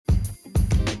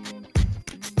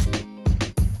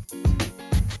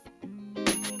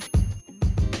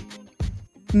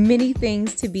Many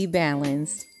things to be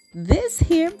balanced. This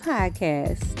here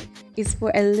podcast is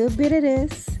for a little bit of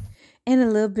this and a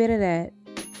little bit of that.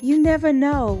 You never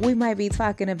know, we might be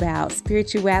talking about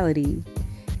spirituality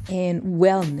and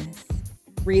wellness,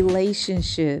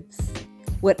 relationships,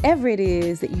 whatever it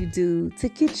is that you do to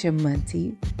get your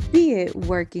money, be it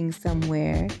working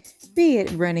somewhere, be it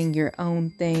running your own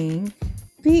thing,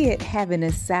 be it having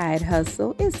a side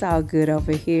hustle. It's all good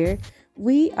over here.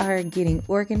 We are getting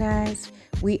organized.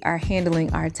 We are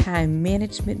handling our time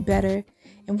management better,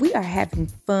 and we are having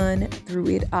fun through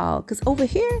it all. Because over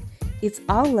here, it's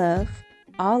all love,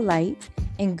 all light,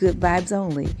 and good vibes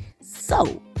only.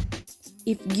 So,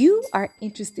 if you are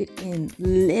interested in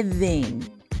living,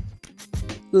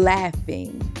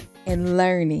 laughing, and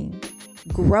learning,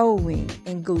 growing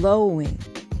and glowing,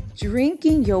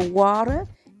 drinking your water,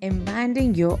 and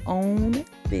minding your own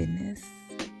business,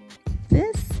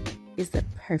 this is the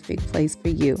perfect place for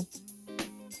you.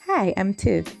 Hi, I'm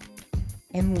Tiff,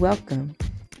 and welcome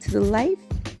to the Life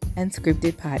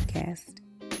Unscripted podcast.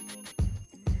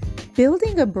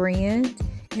 Building a brand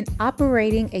and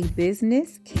operating a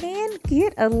business can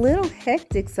get a little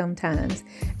hectic sometimes.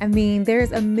 I mean,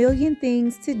 there's a million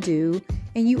things to do,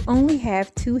 and you only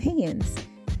have two hands,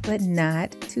 but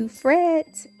not to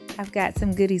fret. I've got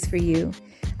some goodies for you.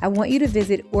 I want you to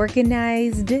visit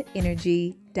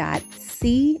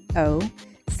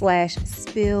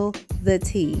organizedenergy.co/spill the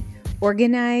tea.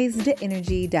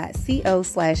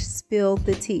 organizedenergy.co/spill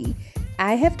the tea.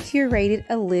 I have curated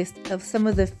a list of some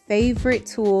of the favorite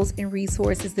tools and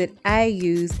resources that I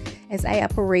use as I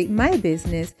operate my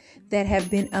business that have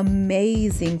been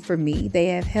amazing for me. They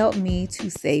have helped me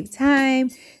to save time.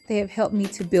 They have helped me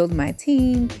to build my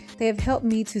team. They have helped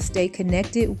me to stay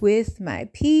connected with my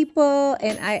people.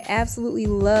 And I absolutely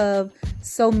love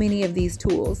so many of these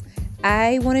tools.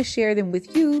 I want to share them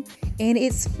with you, and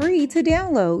it's free to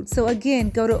download. So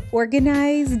again, go to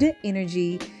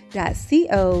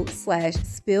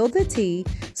organizedenergy.co/spill the tea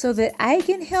so that I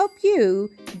can help you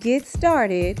get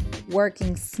started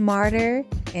working smarter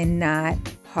and not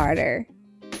harder.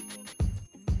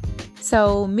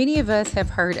 So many of us have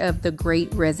heard of the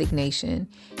Great Resignation,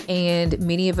 and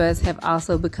many of us have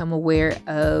also become aware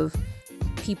of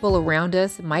people around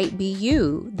us, might be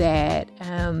you, that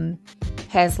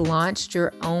has launched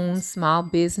your own small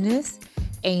business.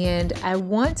 And I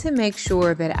want to make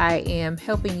sure that I am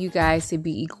helping you guys to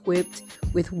be equipped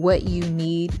with what you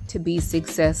need to be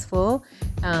successful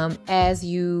as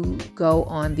you go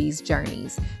on these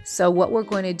journeys. So what we're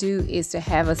going to do is to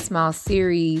have a small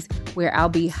series where I'll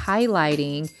be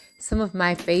highlighting some of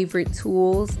my favorite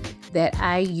tools that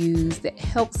I use that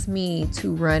helps me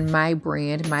to run my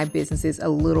brand, my businesses a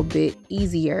little bit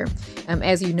easier.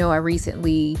 As you know, I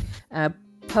recently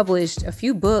published a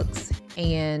few books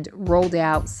and rolled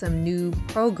out some new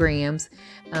programs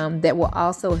that will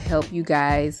also help you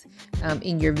guys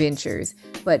in your ventures.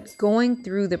 But going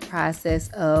through the process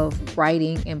of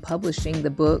writing and publishing the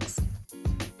books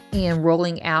and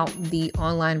rolling out the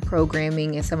online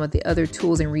programming and some of the other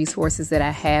tools and resources that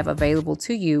I have available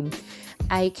to you,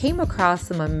 I came across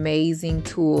some amazing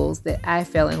tools that I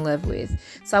fell in love with.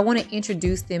 So I want to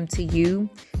introduce them to you.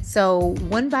 So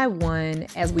one by one,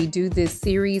 as we do this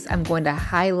series, I'm going to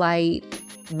highlight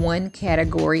one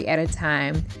category at a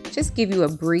time, just give you a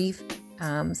brief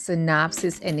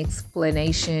synopsis and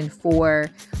explanation for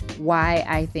why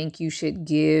I think you should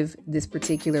give this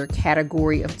particular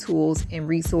category of tools and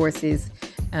resources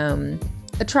a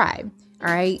try.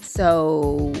 All right,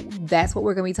 so that's what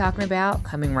we're going to be talking about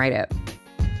coming right up.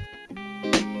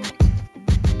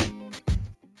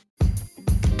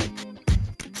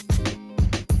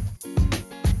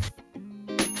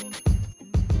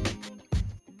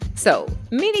 So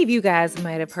many of you guys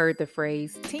might have heard the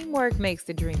phrase, teamwork makes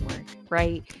the dream work,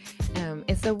 right?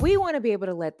 And so we want to be able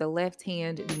to let the left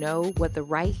hand know what the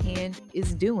right hand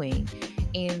is doing.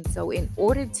 And so in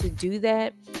order to do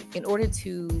that, in order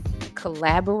to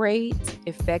collaborate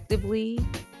effectively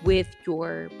with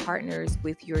your partners,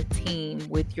 with your team,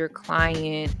 with your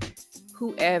client,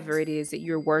 whoever it is that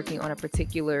you're working on a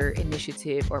particular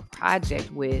initiative or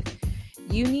project with,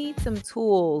 you need some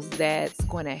tools that's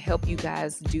going to help you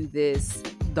guys do this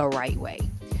the right way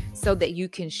so that you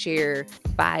can share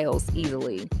files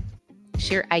easily,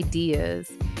 share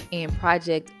ideas and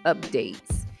project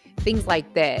updates, things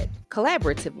like that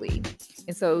collaboratively.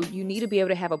 And so you need to be able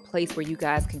to have a place where you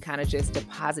guys can kind of just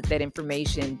deposit that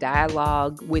information,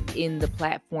 dialogue within the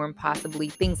platform, possibly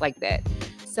things like that.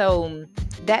 So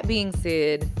that being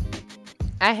said,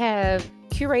 I have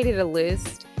curated a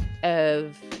list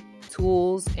of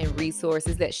tools and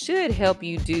resources that should help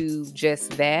you do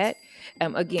just that.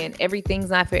 Again, everything's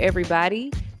not for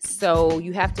everybody. So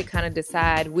you have to kind of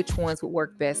decide which ones would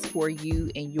work best for you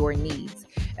and your needs.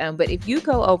 But if you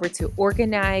go over to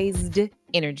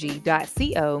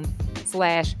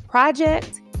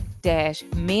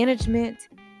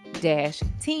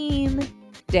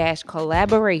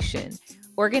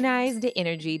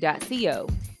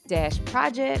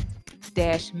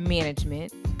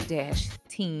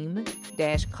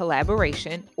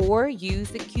organized-project-management-team-collaboration, or use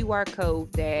the QR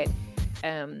code that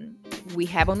we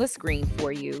have on the screen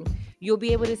for you. You'll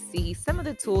be able to see some of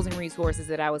the tools and resources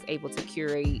that I was able to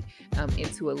curate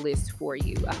into a list for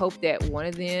you. I hope that one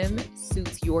of them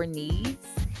suits your needs,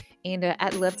 and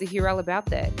I'd love to hear all about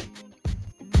that.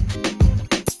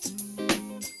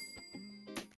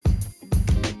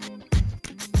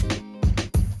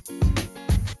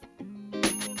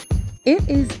 It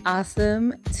is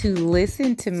awesome to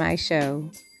listen to my show,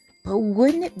 but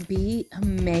wouldn't it be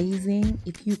amazing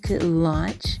if you could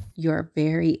launch your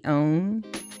very own?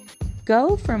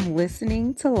 Go from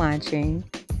listening to launching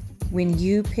when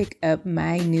you pick up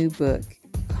my new book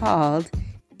called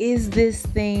Is This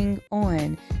Thing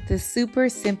On? The Super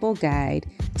Simple Guide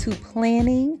to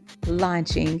Planning,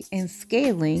 Launching, and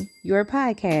Scaling Your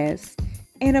Podcast.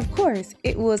 And of course,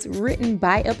 it was written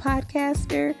by a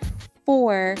podcaster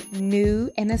for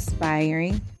new and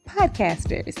aspiring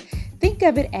podcasters. Think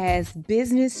of it as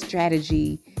business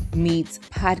strategy meets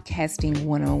podcasting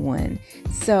 101.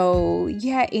 So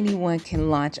yeah, anyone can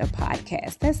launch a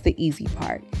podcast. That's the easy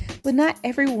part. But not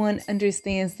everyone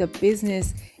understands the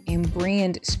business and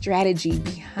brand strategy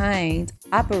behind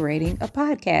operating a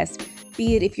podcast.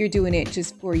 Be it if you're doing it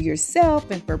just for yourself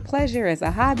and for pleasure as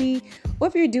a hobby, or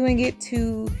if you're doing it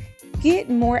to get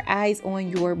more eyes on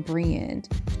your brand.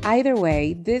 Either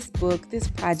way, this book, this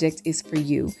project is for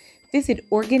you. Visit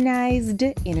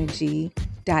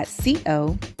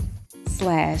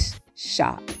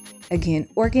organizedenergy.co/shop. Again,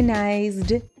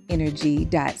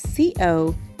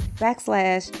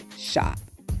 organizedenergy.co/shop.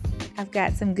 I've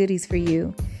got some goodies for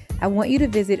you. I want you to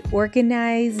visit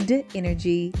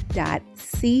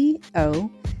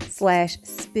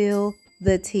organizedenergy.co/spill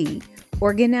the tea.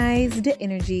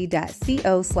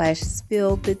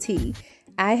 organizedenergy.co/spill the tea.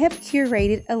 I have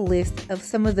curated a list of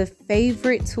some of the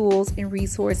favorite tools and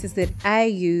resources that I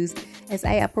use as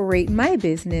I operate my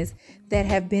business that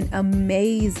have been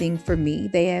amazing for me.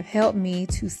 They have helped me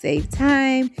to save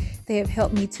time. They have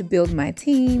helped me to build my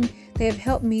team. They have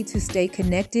helped me to stay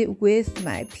connected with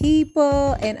my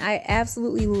people. And I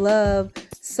absolutely love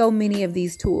so many of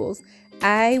these tools.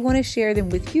 I want to share them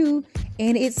with you,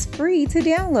 and it's free to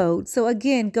download. So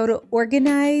again, go to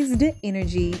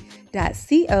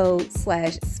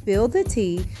organizedenergy.co/spill the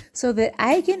tea so that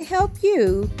I can help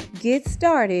you get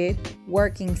started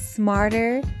working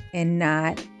smarter and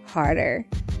not harder.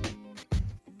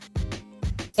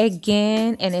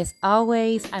 Again, and as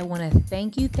always, I want to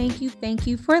thank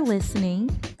you for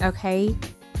listening. Okay.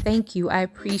 Thank you. I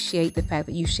appreciate the fact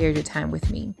that you shared your time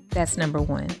with me. That's number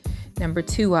one. Number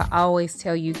two, I always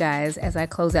tell you guys as I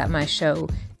close out my show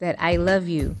that I love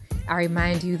you. I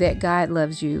remind you that God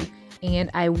loves you. And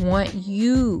I want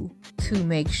you to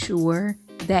make sure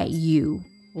that you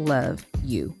love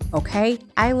you. Okay?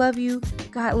 I love you.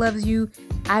 God loves you.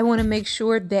 I want to make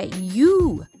sure that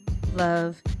you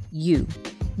love you.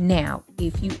 Now,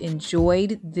 if you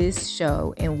enjoyed this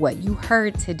show and what you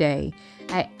heard today,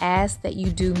 I ask that you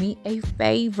do me a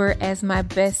favor as my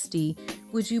bestie.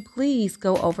 Would you please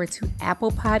go over to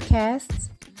Apple Podcasts,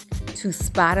 to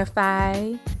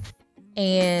Spotify,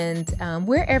 and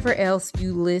wherever else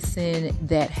you listen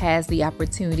that has the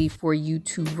opportunity for you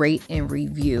to rate and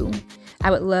review.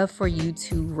 I would love for you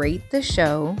to rate the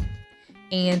show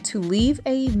and to leave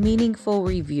a meaningful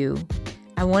review.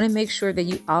 I want to make sure that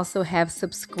you also have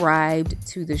subscribed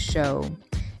to the show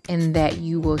and that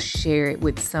you will share it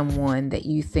with someone that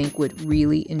you think would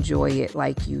really enjoy it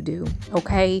like you do.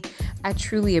 Okay? I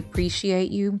truly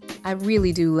appreciate you. I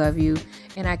really do love you.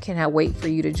 And I cannot wait for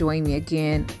you to join me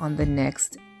again on the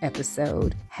next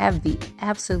episode. Have the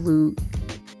absolute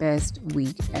best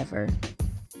week ever.